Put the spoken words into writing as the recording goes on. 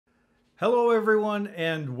Hello everyone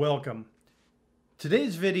and welcome.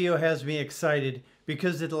 Today's video has me excited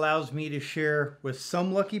because it allows me to share with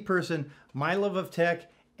some lucky person my love of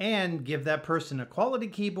tech and give that person a quality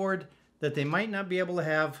keyboard that they might not be able to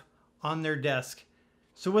have on their desk.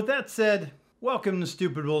 So with that said, welcome to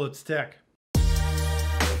Stupid Bullets Tech.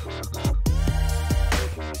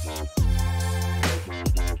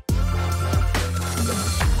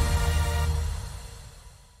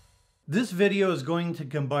 This video is going to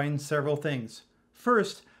combine several things.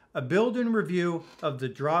 First, a build and review of the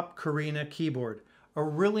Drop Carina keyboard, a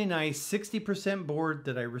really nice 60% board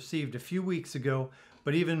that I received a few weeks ago,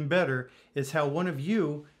 but even better is how one of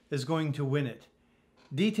you is going to win it.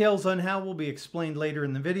 Details on how will be explained later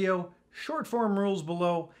in the video, short form rules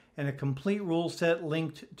below, and a complete rule set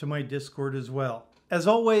linked to my Discord as well. As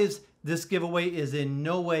always, this giveaway is in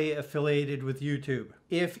no way affiliated with YouTube.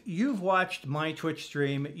 If you've watched my Twitch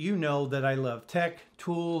stream, you know that I love tech,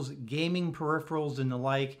 tools, gaming peripherals, and the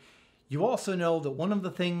like. You also know that one of the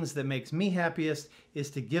things that makes me happiest is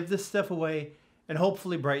to give this stuff away and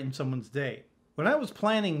hopefully brighten someone's day. When I was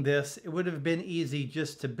planning this, it would have been easy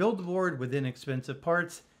just to build the board with inexpensive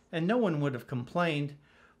parts and no one would have complained.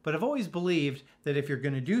 But I've always believed that if you're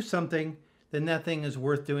going to do something, then that thing is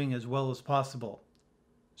worth doing as well as possible.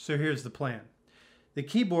 So here's the plan. The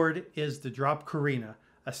keyboard is the Drop Carina,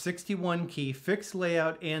 a 61 key fixed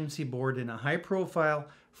layout ANSI board in a high profile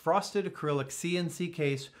frosted acrylic CNC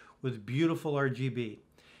case with beautiful RGB.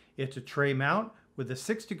 It's a tray mount with a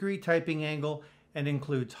 6-degree typing angle and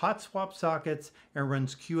includes hot swap sockets and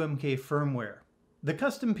runs QMK firmware. The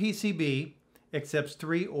custom PCB accepts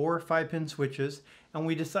 3 or 5-pin switches, and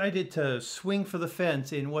we decided to swing for the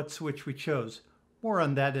fence in what switch we chose. More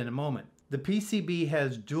on that in a moment. The PCB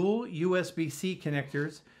has dual USB-C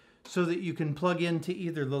connectors so that you can plug into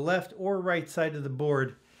either the left or right side of the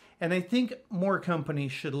board, and I think more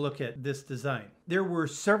companies should look at this design. There were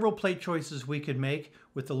several plate choices we could make,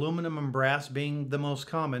 with aluminum and brass being the most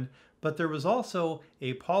common, but there was also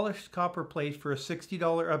a polished copper plate for a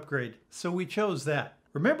 $60 upgrade, so we chose that.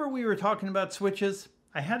 Remember we were talking about switches?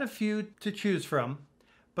 I had a few to choose from,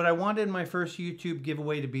 but I wanted my first YouTube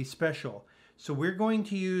giveaway to be special, so we're going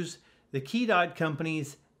to use the Keydot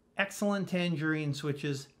Company's excellent tangerine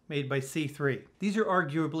switches made by C3. These are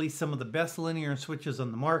arguably some of the best linear switches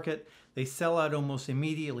on the market. They sell out almost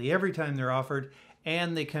immediately every time they're offered,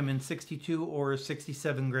 and they come in 62 or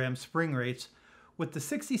 67 gram spring rates, with the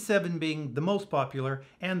 67 being the most popular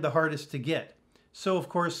and the hardest to get. So of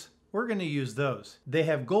course, we're going to use those. They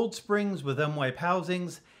have gold springs with M-wipe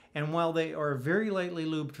housings, and while they are very lightly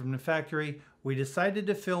lubed from the factory, we decided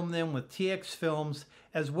to film them with TX films,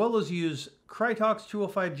 as well as use Krytox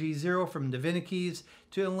 205G0 from Divinikey's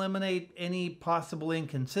to eliminate any possible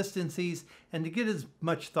inconsistencies and to get as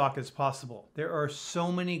much thought as possible. There are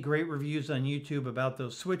so many great reviews on YouTube about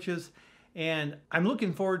those switches, and I'm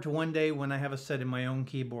looking forward to one day when I have a set in my own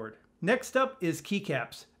keyboard. Next up is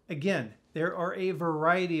keycaps. Again, there are a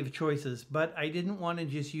variety of choices, but I didn't want to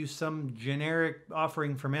just use some generic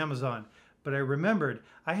offering from Amazon. But I remembered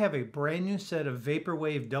I have a brand new set of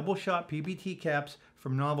Vaporwave double shot PBT caps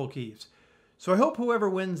from Novel Keys. So I hope whoever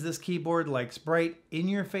wins this keyboard likes bright,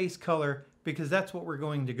 in-your-face color, because that's what we're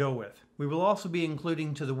going to go with. We will also be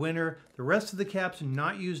including to the winner the rest of the caps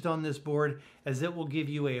not used on this board, as it will give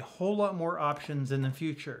you a whole lot more options in the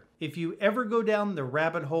future. If you ever go down the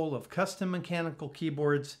rabbit hole of custom mechanical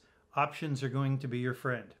keyboards, options are going to be your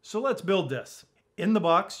friend. So let's build this. In the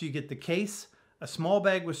box, you get the case, a small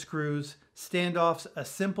bag with screws, standoffs, a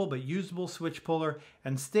simple but usable switch puller,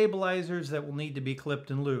 and stabilizers that will need to be clipped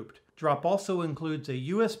and lubed. Drop also includes a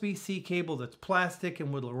USB-C cable that's plastic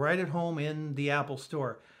and will right at home in the Apple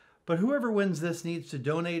Store. But whoever wins this needs to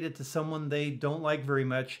donate it to someone they don't like very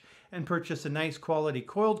much and purchase a nice quality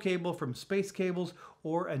coiled cable from Space Cables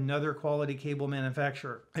or another quality cable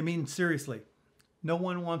manufacturer. I mean, seriously. No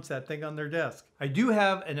one wants that thing on their desk. I do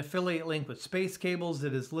have an affiliate link with Space Cables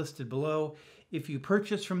that is listed below. If you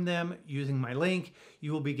purchase from them using my link,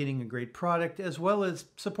 you will be getting a great product as well as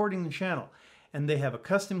supporting the channel. And they have a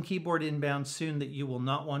custom keyboard inbound soon that you will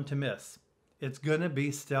not want to miss. It's gonna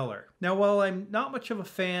be stellar. Now, while I'm not much of a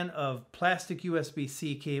fan of plastic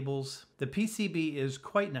USB-C cables, the PCB is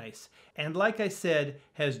quite nice. And like I said,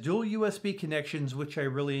 has dual USB connections, which I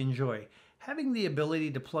really enjoy. Having the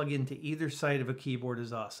ability to plug into either side of a keyboard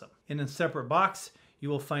is awesome. In a separate box, you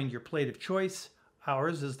will find your plate of choice.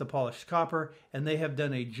 Ours is the polished copper, and they have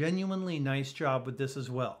done a genuinely nice job with this as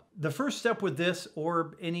well. The first step with this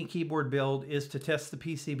or any keyboard build is to test the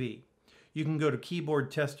PCB. you can go to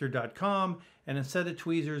keyboardtester.com and a set of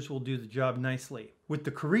tweezers will do the job nicely. With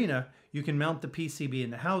the Carina, you can mount the PCB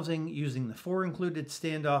in the housing using the 4 included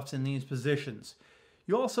standoffs in these positions.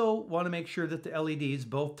 You also want to make sure that the LEDs,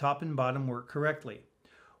 both top and bottom, work correctly.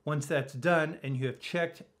 Once that's done and you have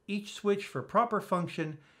checked each switch for proper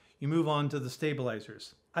function, you move on to the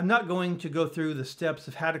stabilizers. I'm not going to go through the steps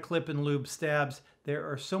of how to clip and lube stabs. There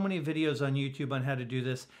are so many videos on YouTube on how to do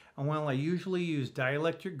this, and while I usually use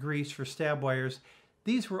dielectric grease for stab wires,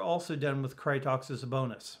 these were also done with Krytox as a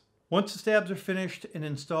bonus. Once the stabs are finished and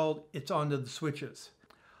installed, it's onto the switches.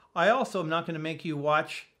 I also am not going to make you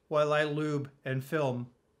watch while I lube and film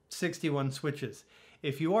 61 switches.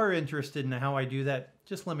 If you are interested in how I do that,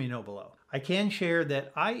 just let me know below. I can share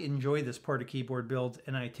that I enjoy this part of keyboard builds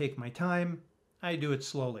and I take my time. I do it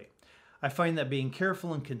slowly. I find that being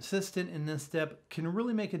careful and consistent in this step can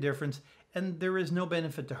really make a difference, and there is no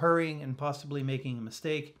benefit to hurrying and possibly making a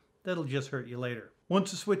mistake that'll just hurt you later.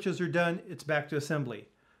 Once the switches are done, it's back to assembly.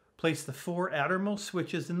 Place the 4 outermost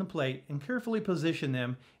switches in the plate and carefully position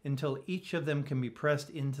them until each of them can be pressed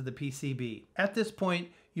into the PCB. At this point,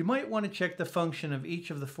 you might want to check the function of each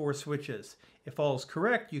of the 4 switches. If all is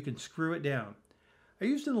correct, you can screw it down. I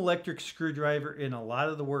used an electric screwdriver in a lot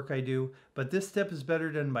of the work I do, but this step is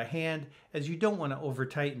better done by hand as you don't want to over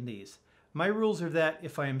tighten these. My rules are that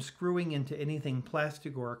if I am screwing into anything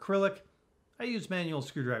plastic or acrylic, I use manual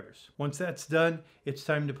screwdrivers. Once that's done, it's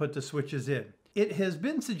time to put the switches in. It has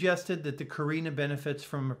been suggested that the Carina benefits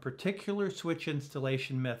from a particular switch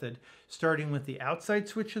installation method, starting with the outside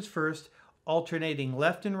switches first, alternating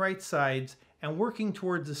left and right sides, and working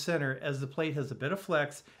towards the center as the plate has a bit of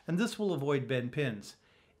flex, and this will avoid bent pins.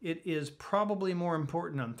 It is probably more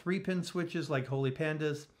important on 3-pin switches like Holy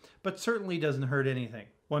Pandas, but certainly doesn't hurt anything.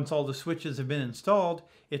 Once all the switches have been installed,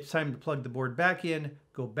 it's time to plug the board back in,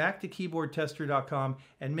 go back to keyboardtester.com,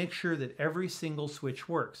 and make sure that every single switch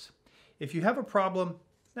works. If you have a problem,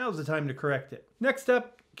 now's the time to correct it. Next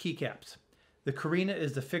up, keycaps. The Carina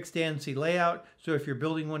is the fixed ANSI layout, so if you're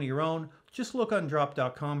building one of your own, just look on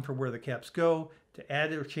drop.com for where the caps go, to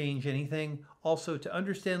add or change anything, also to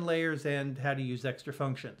understand layers and how to use extra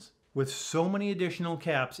functions. With so many additional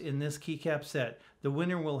caps in this keycap set, the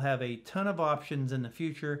winner will have a ton of options in the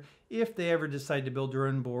future if they ever decide to build their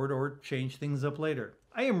own board or change things up later.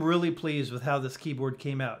 I am really pleased with how this keyboard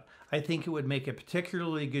came out. I think it would make a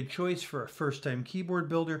particularly good choice for a first-time keyboard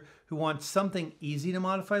builder who wants something easy to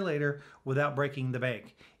modify later without breaking the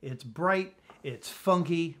bank. It's bright, it's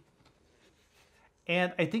funky,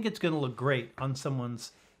 and I think it's going to look great on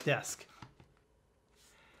someone's desk.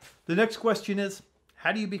 The next question is,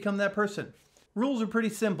 how do you become that person? Rules are pretty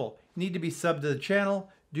simple. You need to be subbed to the channel,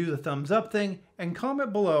 do the thumbs up thing, and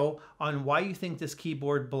comment below on why you think this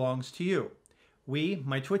keyboard belongs to you. We,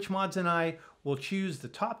 my Twitch mods and I, will choose the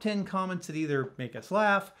top 10 comments that either make us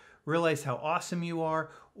laugh, realize how awesome you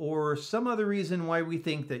are, or some other reason why we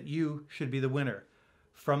think that you should be the winner.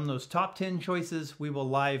 From those top 10 choices, we will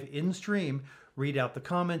live in stream, read out the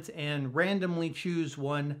comments, and randomly choose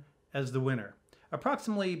one as the winner,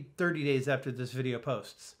 approximately 30 days after this video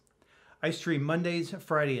posts. I stream Mondays,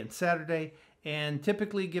 Friday, and Saturday, and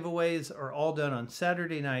typically giveaways are all done on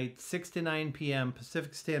Saturday night, 6 to 9 p.m.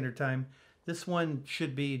 Pacific Standard Time. This one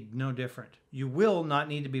should be no different. You will not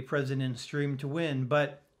need to be present in stream to win,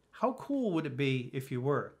 but how cool would it be if you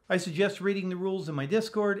were? I suggest reading the rules in my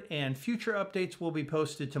Discord, and future updates will be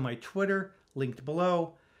posted to my Twitter, linked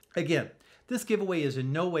below. Again, this giveaway is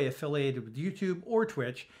in no way affiliated with YouTube or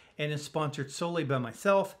Twitch, and is sponsored solely by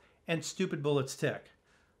myself and Stupid Bullets Tech.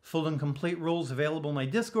 Full and complete rules available in my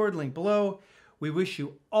Discord, link below. We wish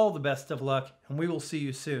you all the best of luck, and we will see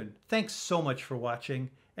you soon. Thanks so much for watching,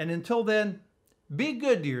 and until then, be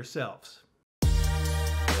good to yourselves.